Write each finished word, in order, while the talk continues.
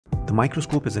The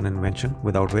microscope is an invention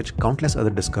without which countless other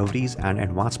discoveries and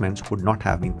advancements would not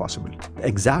have been possible. The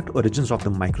exact origins of the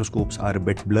microscopes are a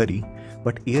bit blurry,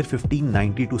 but year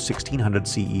 1590 to 1600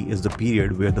 CE is the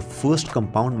period where the first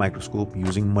compound microscope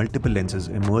using multiple lenses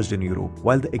emerged in Europe.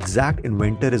 While the exact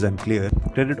inventor is unclear,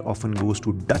 credit often goes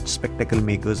to Dutch spectacle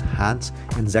makers Hans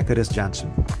and Zacharias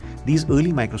Janssen. These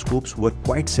early microscopes were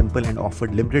quite simple and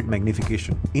offered limited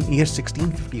magnification. In year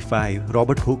 1655,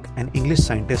 Robert Hooke, an English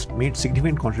scientist, made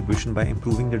significant contribution by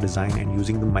improving the design and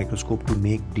using the microscope to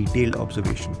make detailed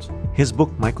observations. His book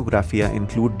Micrographia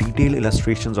includes detailed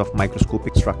illustrations of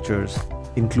microscopic structures,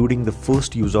 including the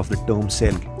first use of the term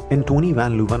cell. And Tony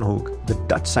van Leeuwenhoek, the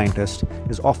Dutch scientist,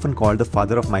 is often called the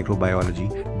father of microbiology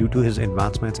due to his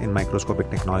advancements in microscopic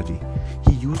technology.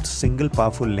 He used single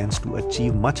powerful lens to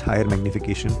achieve much higher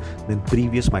magnification than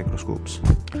previous microscopes.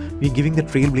 We are giving the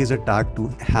trailblazer tag to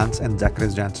Hans and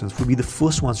Zacharias Janssen to be the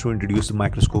first ones to introduce the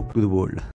microscope to the world.